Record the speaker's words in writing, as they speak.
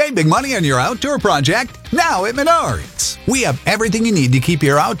Save big money on your outdoor project now at Menards. We have everything you need to keep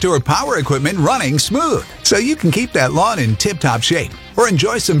your outdoor power equipment running smooth, so you can keep that lawn in tip-top shape or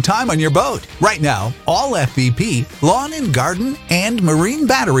enjoy some time on your boat. Right now, all FVP, lawn and garden, and marine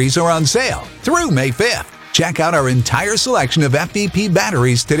batteries are on sale through May 5th. Check out our entire selection of FVP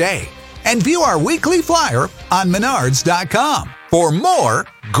batteries today and view our weekly flyer on Menards.com for more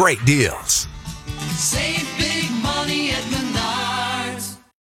great deals. Save big money at Menards.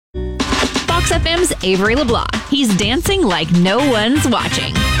 Fox FM's Avery LeBlanc. He's dancing like no one's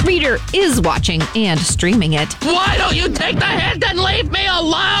watching. Reader is watching and streaming it. Why don't you take the hint and leave me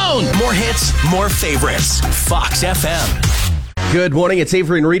alone? More hits, more favorites. Fox FM. Good morning, it's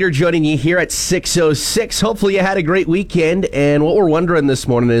Avery and Reader joining you here at 6:06. Hopefully you had a great weekend, and what we're wondering this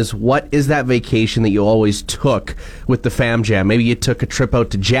morning is, what is that vacation that you always took with the Fam Jam? Maybe you took a trip out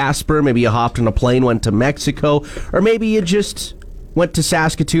to Jasper, maybe you hopped on a plane, went to Mexico, or maybe you just went to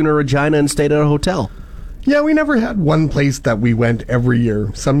Saskatoon or Regina and stayed at a hotel. Yeah, we never had one place that we went every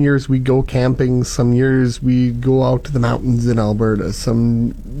year. Some years we go camping, some years we go out to the mountains in Alberta.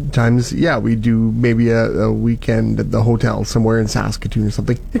 Sometimes, we do maybe a weekend at the hotel somewhere in Saskatoon or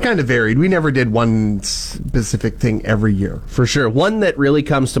something. It kind of varied. We never did one specific thing every year. For sure. One that really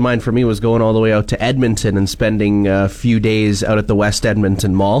comes to mind for me was going all the way out to Edmonton and spending a few days out at the West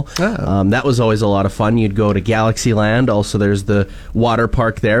Edmonton Mall. That was always a lot of fun. You'd go to Galaxyland. Also, there's the water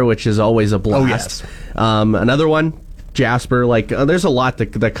park there, which is always a blast. Oh, yes. Another one, Jasper, there's a lot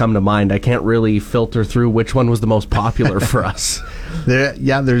that come to mind. I can't really filter through which one was the most popular for us.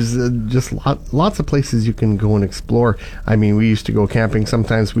 There's just lots of places you can go and explore. I mean, we used to go camping.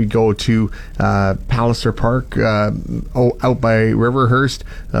 Sometimes we'd go to Palliser Park out by Riverhurst.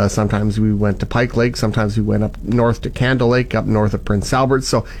 Sometimes we went to Pike Lake. Sometimes we went up north to Candle Lake, up north of Prince Albert.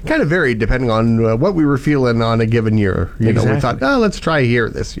 So kind of varied depending on what we were feeling on a given year. You know, we thought, let's try here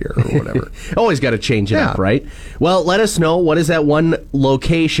this year or whatever. Always got to change it up, right? Well, let us know, what is that one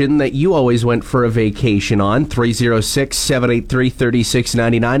location that you always went for a vacation on?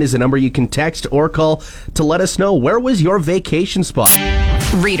 306-783-3699 is the number you can text or call to let us know, where was your vacation spot?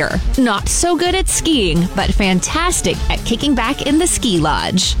 Reader, not so good at skiing, but fantastic at kicking back in the ski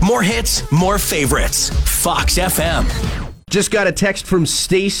lodge. More hits, more favorites. Fox FM. Just got a text from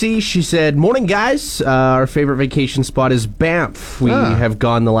Stacy. She said, "Morning, guys. Our favorite vacation spot is Banff. We have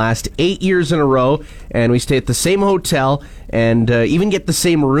gone the last 8 years in a row, and we stay at the same hotel and even get the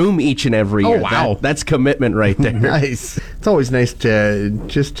same room each and every year." Oh, wow. That's commitment right there. Nice. It's always nice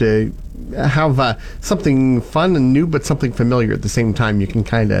to have something fun and new, but something familiar at the same time. You can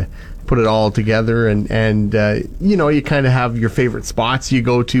kind of put it all together, and you kind of have your favorite spots you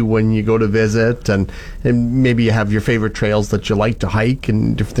go to when you go to visit, and maybe you have your favorite trails that you like to hike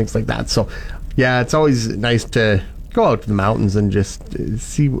and different things like that. So it's always nice to go out to the mountains and just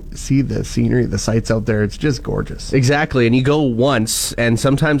see the scenery, the sights out there. It's just gorgeous. Exactly, and you go once, and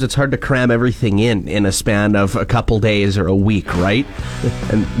sometimes it's hard to cram everything in a span of a couple days or a week, right?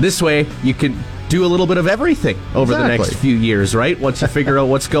 And this way, you can do a little bit of everything over the next few years, right? Once you figure out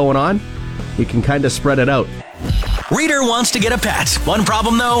what's going on, you can kind of spread it out. Reader wants to get a pet. One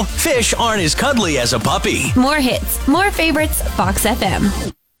problem, though, fish aren't as cuddly as a puppy. More hits, more favorites, Fox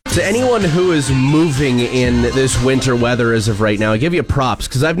FM. To anyone who is moving in this winter weather as of right now, I give you props,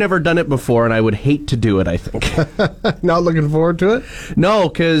 because I've never done it before, and I would hate to do it, I think. Not looking forward to it? No,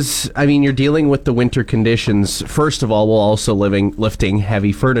 because, you're dealing with the winter conditions. First of all, while also lifting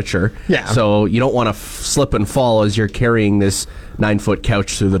heavy furniture. Yeah. So you don't want to slip and fall as you're carrying this 9-foot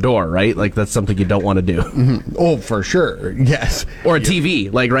couch through the door, right? That's something you don't want to do. Mm-hmm. Oh, for sure. Yes. Or a TV,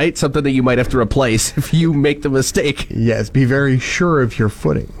 right? Something that you might have to replace if you make the mistake. Yes, be very sure of your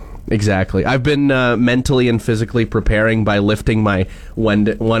footing. Exactly. I've been mentally and physically preparing by lifting my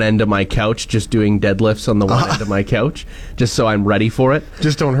one end of my couch, just doing deadlifts on the one end of my couch, just so I'm ready for it.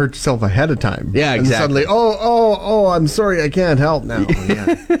 Just don't hurt yourself ahead of time. Yeah, exactly. And suddenly, I'm sorry, I can't help now.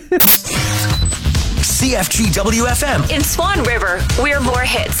 Yeah. CFG WFM. In Swan River, we're more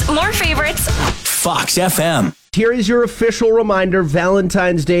hits, more favorites. Fox FM. Here is your official reminder.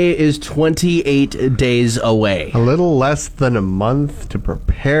 Valentine's Day is 28 days away. A little less than a month to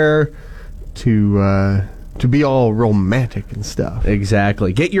prepare to be all romantic and stuff.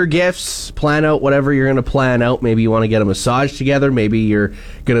 Exactly. Get your gifts, plan out whatever you're going to plan out. Maybe you want to get a massage together. Maybe you're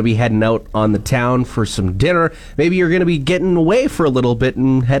going to be heading out on the town for some dinner. Maybe you're going to be getting away for a little bit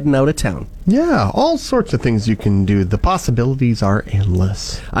and heading out of town. Yeah, all sorts of things you can do. The possibilities are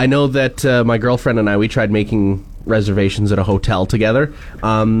endless. I know that my girlfriend and I, we tried making reservations at a hotel together,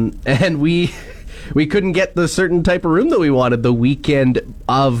 and we we couldn't get the certain type of room that we wanted the weekend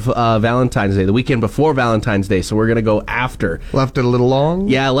of Valentine's Day, the weekend before Valentine's Day. So we're going to go after. Left it a little long?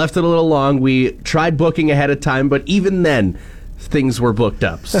 Yeah, left it a little long. We tried booking ahead of time, but even then, things were booked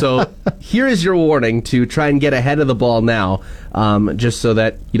up. So here is your warning to try and get ahead of the ball now, just so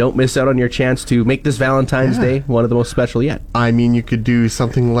that you don't miss out on your chance to make this Valentine's Day one of the most special yet. I mean, you could do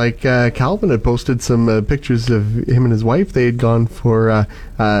something like Calvin had posted some pictures of him and his wife. They had gone for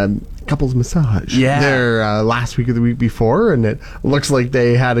couples massage there last week or the week before, and it looks like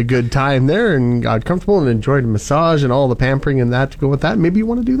they had a good time there and got comfortable and enjoyed a massage and all the pampering and that to go with that. Maybe you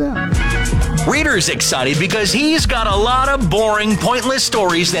want to do that. Reader's excited because he's got a lot of boring, pointless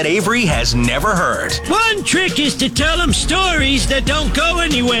stories that Avery has never heard. One trick is to tell them stories that don't go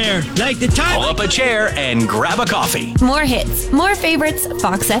anywhere, like the time. Pull up a chair and grab a coffee. More hits, more favorites,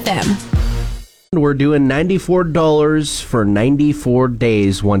 Fox FM. We're doing $94 for 94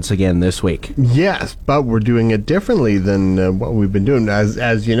 days once again this week. Yes, but we're doing it differently than what we've been doing.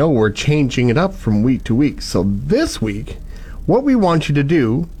 As you know, we're changing it up from week to week. So this week, what we want you to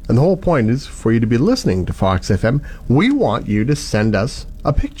do, and the whole point is for you to be listening to Fox FM, we want you to send us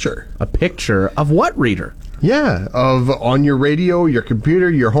a picture. A picture of what, Reader? Yeah, of on your radio, your computer,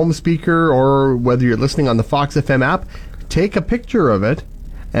 your home speaker, or whether you're listening on the Fox FM app. Take a picture of it,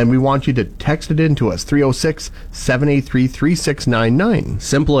 and we want you to text it in to us, 306-783-3699.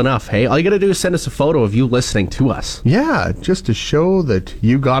 Simple enough, hey? All you got to do is send us a photo of you listening to us. Yeah, just to show that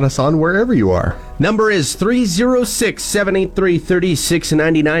you got us on wherever you are. Number is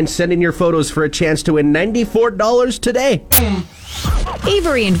 306-783-3699. Send in your photos for a chance to win $94 today.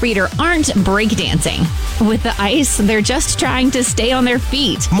 Avery and Reader aren't breakdancing. With the ice, they're just trying to stay on their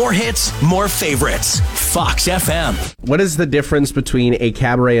feet. More hits, more favorites. Fox FM. What is the difference between a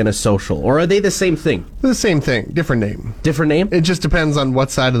cabaret and a social? Or are they the same thing? The same thing, different name. Different name? It just depends on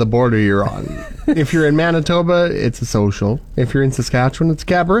what side of the border you're on. If you're in Manitoba, it's a social. If you're in Saskatchewan, it's a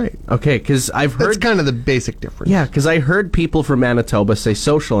cabaret. Okay, because I've heard... That's kind of the basic difference. Yeah, because I heard people from Manitoba say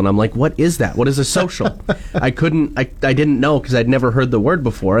social, and I'm like, what is that? What is a social? I didn't know because I'd never heard the word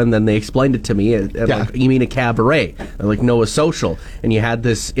before, and then they explained it to me. Like, you mean a cabaret? I'm like, no, a social. And you had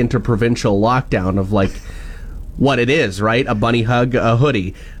this interprovincial lockdown of like what it is, right? A bunny hug, a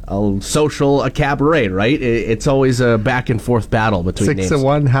hoodie, a social, a cabaret, right? It's always a back and forth battle between names. 6 of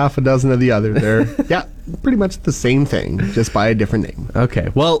one, half a dozen of the other. They're yeah, pretty much the same thing, just by a different name. Okay,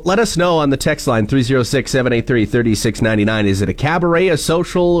 well, let us know on the text line 306-783-3699. Is it a cabaret, a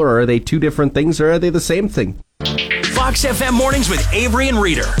social, or are they two different things, or are they the same thing? Fox FM Mornings with Avery and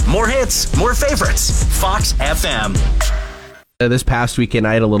Reader. More hits, more favorites. Fox FM. This past weekend,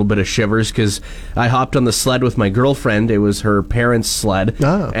 I had a little bit of shivers because I hopped on the sled with my girlfriend. It was her parents' sled,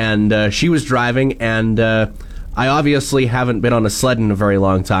 and she was driving, and I obviously haven't been on a sled in a very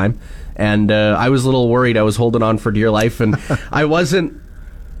long time, and I was a little worried. I was holding on for dear life, and I wasn't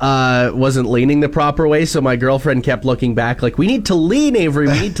leaning the proper way, so my girlfriend kept looking back like, we need to lean, Avery,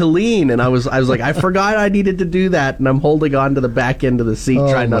 we need to lean. And I was like, I forgot I needed to do that, and I'm holding on to the back end of the seat,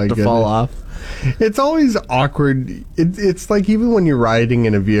 trying not to fall off. It's always awkward. It's like even when you're riding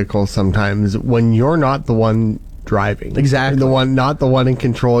in a vehicle sometimes, when you're not the one driving. Exactly. Not the one in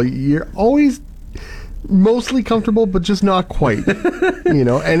control, you're always mostly comfortable, but just not quite.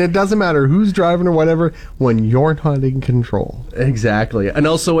 And it doesn't matter who's driving or whatever when you're not in control. Exactly. And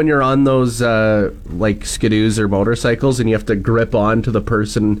also when you're on those like skidoos or motorcycles and you have to grip on to the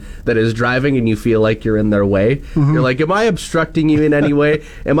person that is driving and you feel like you're in their way. Mm-hmm. You're like, am I obstructing you in any way?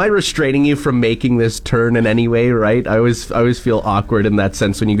 Am I restraining you from making this turn in any way, right? I always feel awkward in that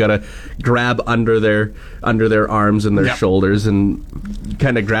sense when you gotta grab under their arms and their shoulders and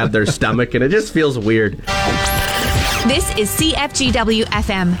kind of grab their stomach, and it just feels weird. This is CFGW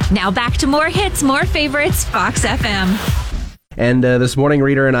FM. Now back to more hits, more favorites, Fox FM. And this morning,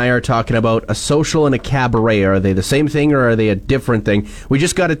 Reader and I are talking about a social and a cabaret. Are they the same thing or are they a different thing? We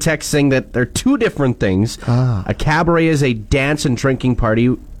just got a text saying that they're two different things. A cabaret is a dance and drinking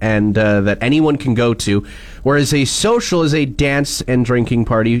party and that anyone can go to, whereas a social is a dance and drinking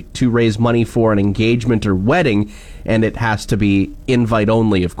party to raise money for an engagement or wedding, and it has to be invite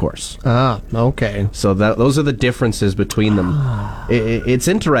only, of course. Okay. So those are the differences between them. It's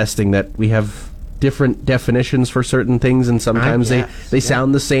interesting that we have different definitions for certain things, and sometimes they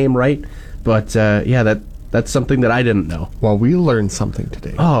sound the same, right? But that's something that I didn't know. Well, we learned something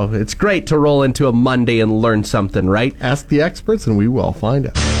today. Oh, it's great to roll into a Monday and learn something, right? Ask the experts and we will find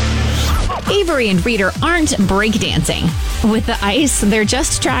out. Avery and Reader aren't breakdancing. With the ice, they're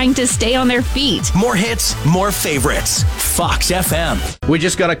just trying to stay on their feet. More hits, more favorites. Fox FM. We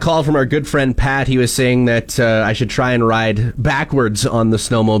just got a call from our good friend Pat. He was saying that I should try and ride backwards on the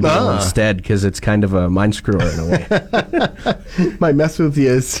snowmobile instead, because it's kind of a mind screwer in a way. Might mess with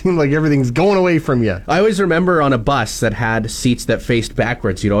you. It seems like everything's going away from you. I always remember on a bus that had seats that faced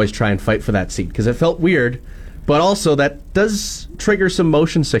backwards, you'd always try and fight for that seat, because it felt weird, but also that does trigger some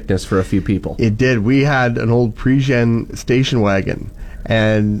motion sickness for a few people. It did. We had an old pre-gen station wagon,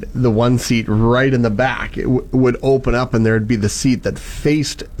 and the one seat right in the back would open up, and there'd be the seat that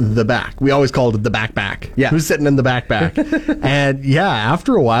faced the back. We always called it the back. Yeah. Who's sitting in the back? And yeah,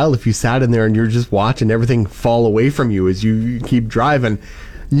 after a while, if you sat in there and you're just watching everything fall away from you as you keep driving,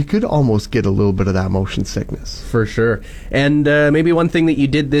 you could almost get a little bit of that motion sickness. For sure. And maybe one thing that you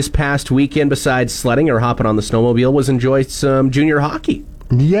did this past weekend besides sledding or hopping on the snowmobile was enjoy some junior hockey.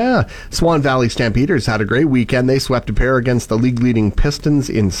 Yeah, Swan Valley Stampeders had a great weekend. They swept a pair against the league-leading Pistons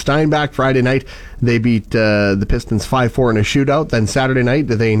in Steinbach. Friday night, they beat the Pistons 5-4 in a shootout. Then Saturday night,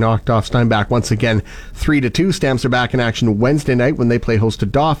 they knocked off Steinbach once again 3-2. Stamps are back in action Wednesday night when they play host to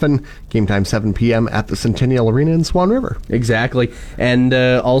Dauphin. Game time 7 p.m. at the Centennial Arena in Swan River. Exactly. And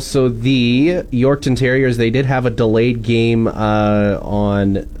also the Yorkton Terriers, they did have a delayed game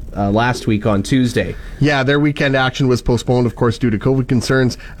on last week on Tuesday. Yeah, their weekend action was postponed, of course, due to COVID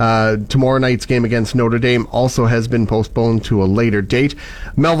concerns. Tomorrow night's game against Notre Dame also has been postponed to a later date.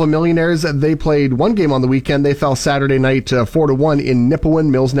 Melva Millionaires, they played one game on the weekend. They fell Saturday night 4-1 in Nipawin.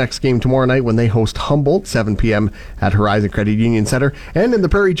 Mills' next game tomorrow night when they host Humboldt, 7 p.m. at Horizon Credit Union Center. And in the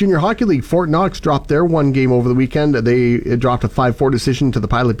Prairie Junior Hockey League, Fort Knox dropped their one game over the weekend. They dropped a 5-4 decision to the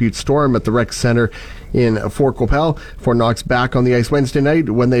Pilot Butte Storm at the Rec Center in Fort Qu'Appelle. Fort Knox back on the ice Wednesday night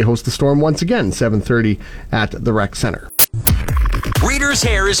when they host the Storm once again, 7:30 at the Rec Center. Reader's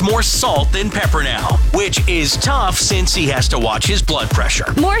hair is more salt than pepper now, which is tough since he has to watch his blood pressure.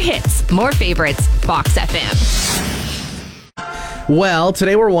 More hits, more favorites, Fox FM. Well,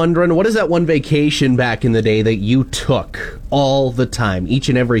 today we're wondering, what is that one vacation back in the day that you took all the time, each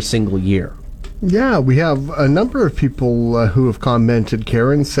and every single year? Yeah, we have a number of people who have commented.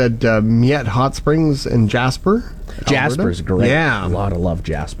 Karen said Miette Hot Springs and Jasper. Jasper's Alberta. great. Yeah. A lot of love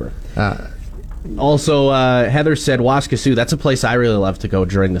Jasper. Also, Heather said Waskesiu. That's a place I really love to go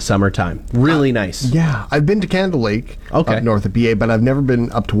during the summertime. Really nice. Yeah, I've been to Candle Lake up north of BA, but I've never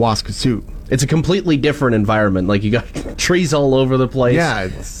been up to Waskesiu. It's a completely different environment. Like, you got trees all over the place. Yeah,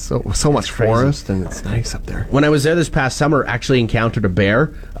 it's so much forest, and it's nice up there. When I was there this past summer, actually encountered a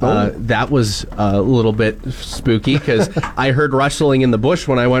bear. That was a little bit spooky because I heard rustling in the bush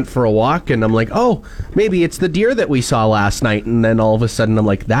when I went for a walk, and I'm like, oh, maybe it's the deer that we saw last night. And then all of a sudden, I'm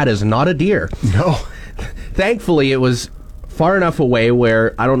like, that is not a deer. No. Thankfully, it was far enough away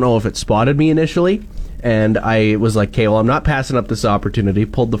where I don't know if it spotted me initially. And I was like, okay, well, I'm not passing up this opportunity.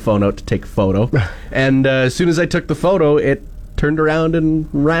 Pulled the phone out to take a photo. And as soon as I took the photo, it turned around and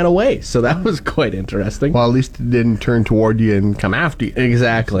ran away. So that was quite interesting. Well, at least it didn't turn toward you and come after you.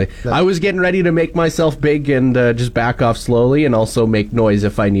 Exactly. I was getting ready to make myself big and just back off slowly and also make noise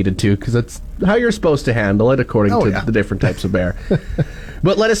if I needed to, because that's how you're supposed to handle it according to the different types of bear.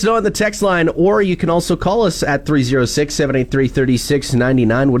 But let us know on the text line, or you can also call us at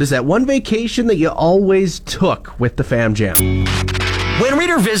 306-783-3699. What is that one vacation that you always took with the Fam Jam? When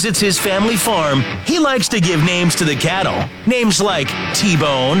Reader visits his family farm, he likes to give names to the cattle. Names like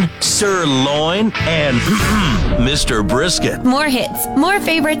T-Bone, Sirloin, and Mr. Brisket. More hits, more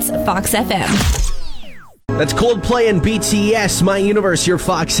favorites, Fox FM. That's Coldplay and BTS, My Universe, your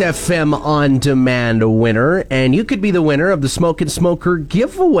Fox FM On Demand winner. And you could be the winner of the Smoke and Smoker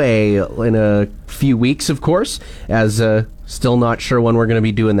giveaway in a few weeks, of course, as still not sure when we're going to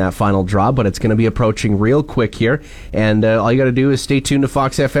be doing that final draw, but it's going to be approaching real quick here. And all you got to do is stay tuned to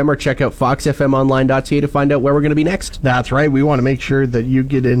Fox FM or check out foxfmonline.ca to find out where we're going to be next. That's right. We want to make sure that you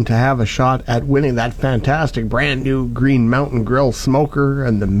get in to have a shot at winning that fantastic brand new Green Mountain Grill smoker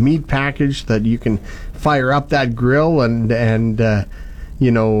and the meat package that you can fire up that grill and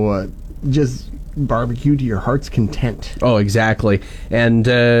just barbecue to your heart's content. Oh, exactly. And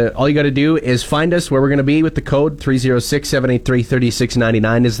all you got to do is find us where we're going to be with the code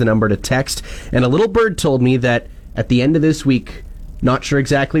 306-783-3699 is the number to text. And a little bird told me that at the end of this week, not sure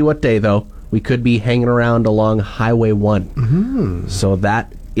exactly what day though, we could be hanging around along Highway 1. Mm-hmm. So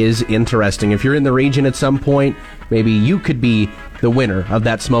that is interesting. If you're in the region at some point, maybe you could be the winner of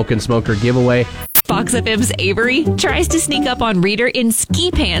that Smoke and Smoker giveaway. Fox FM's Avery tries to sneak up on Reader in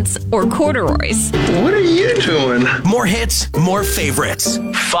ski pants or corduroys. What are you doing? More hits, more favorites.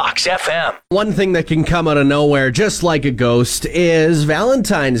 Fox FM. One thing that can come out of nowhere, just like a ghost, is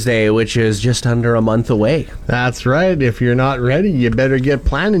Valentine's Day, which is just under a month away. That's right. If you're not ready, you better get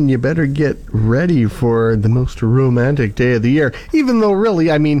planning. You better get ready for the most romantic day of the year. Even though,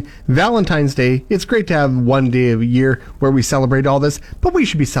 really, I mean, Valentine's Day, it's great to have one day of a year where we celebrate all this, but we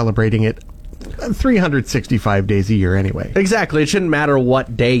should be celebrating it 365 days a year anyway. Exactly. It shouldn't matter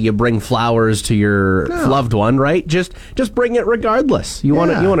what day you bring flowers to your loved one, right? Just bring it regardless. You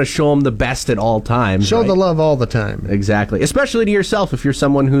want to show them the best at all times. Show right? the love all the time. Exactly. Especially to yourself if you're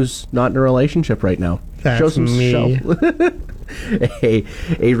someone who's not in a relationship right now. That's show some me.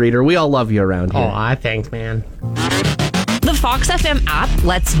 Hey, Reader, we all love you around here. Aw, thanks, man. The Fox FM app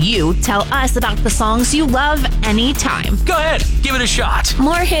lets you tell us about the songs you love anytime. Go ahead, give it a shot.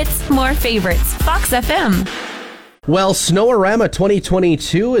 More hits, more favorites. Fox FM. Well, Snoworama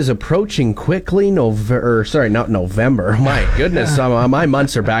 2022 is approaching quickly. Not November. My goodness, my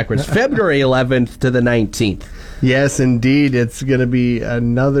months are backwards. February 11th to the 19th. Yes, indeed. It's going to be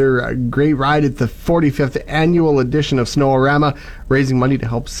another great ride at the 45th annual edition of Snoworama, raising money to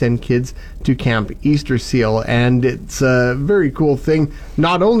help send kids to Camp Easter Seal. And it's a very cool thing.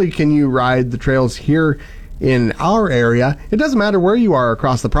 Not only can you ride the trails here in our area, it doesn't matter where you are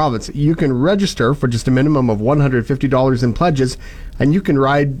across the province. You can register for just a minimum of $150 in pledges, and you can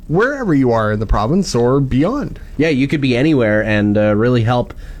ride wherever you are in the province or beyond. Yeah, you could be anywhere and really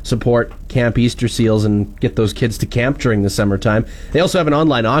help support Camp Easter Seals and get those kids to camp during the summertime. They also have an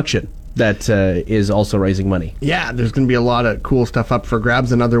online auction that is also raising money. Yeah, there's going to be a lot of cool stuff up for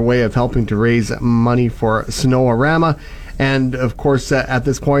grabs. Another way of helping to raise money for Snoworama. And of course, at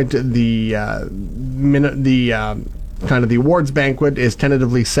this point, the awards banquet is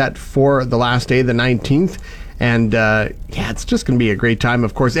tentatively set for the last day, the 19th. And it's just going to be a great time.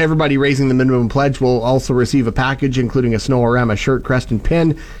 Of course, everybody raising the minimum pledge will also receive a package, including a Snoworama shirt, crest, and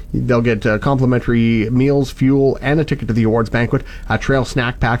pin. They'll get complimentary meals, fuel, and a ticket to the awards banquet, a trail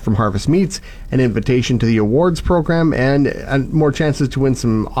snack pack from Harvest Meats, an invitation to the awards program, and more chances to win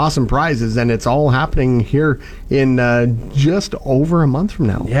some awesome prizes. And it's all happening here in just over a month from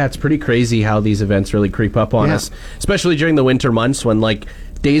now. Yeah, it's pretty crazy how these events really creep up on us, especially during the winter months when,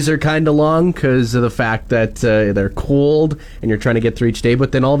 days are kind of long because of the fact that they're cold and you're trying to get through each day,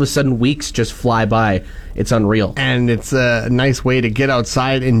 but then all of a sudden weeks just fly by. It's unreal. And it's a nice way to get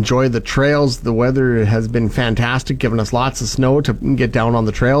outside, enjoy the trails. The weather has been fantastic, giving us lots of snow to get down on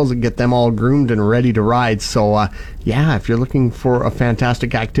the trails and get them all groomed and ready to ride. So, if you're looking for a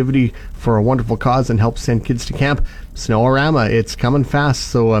fantastic activity for a wonderful cause and help send kids to camp, Snoworama, it's coming fast,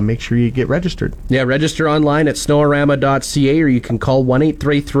 so make sure you get registered. Yeah, register online at snoworama.ca or you can call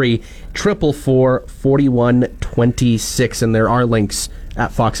 1-833-444-4126, and there are links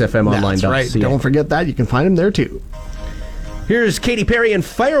at foxfmonline.ca. That's right. Don't forget that. You can find them there, too. Here's Katy Perry and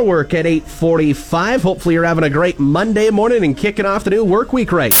Firework at 8:45. Hopefully you're having a great Monday morning and kicking off the new work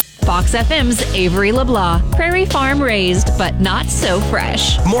week right. Fox FM's Avery LeBlanc. Prairie farm raised, but not so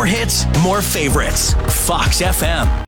fresh. More hits, more favorites. Fox FM.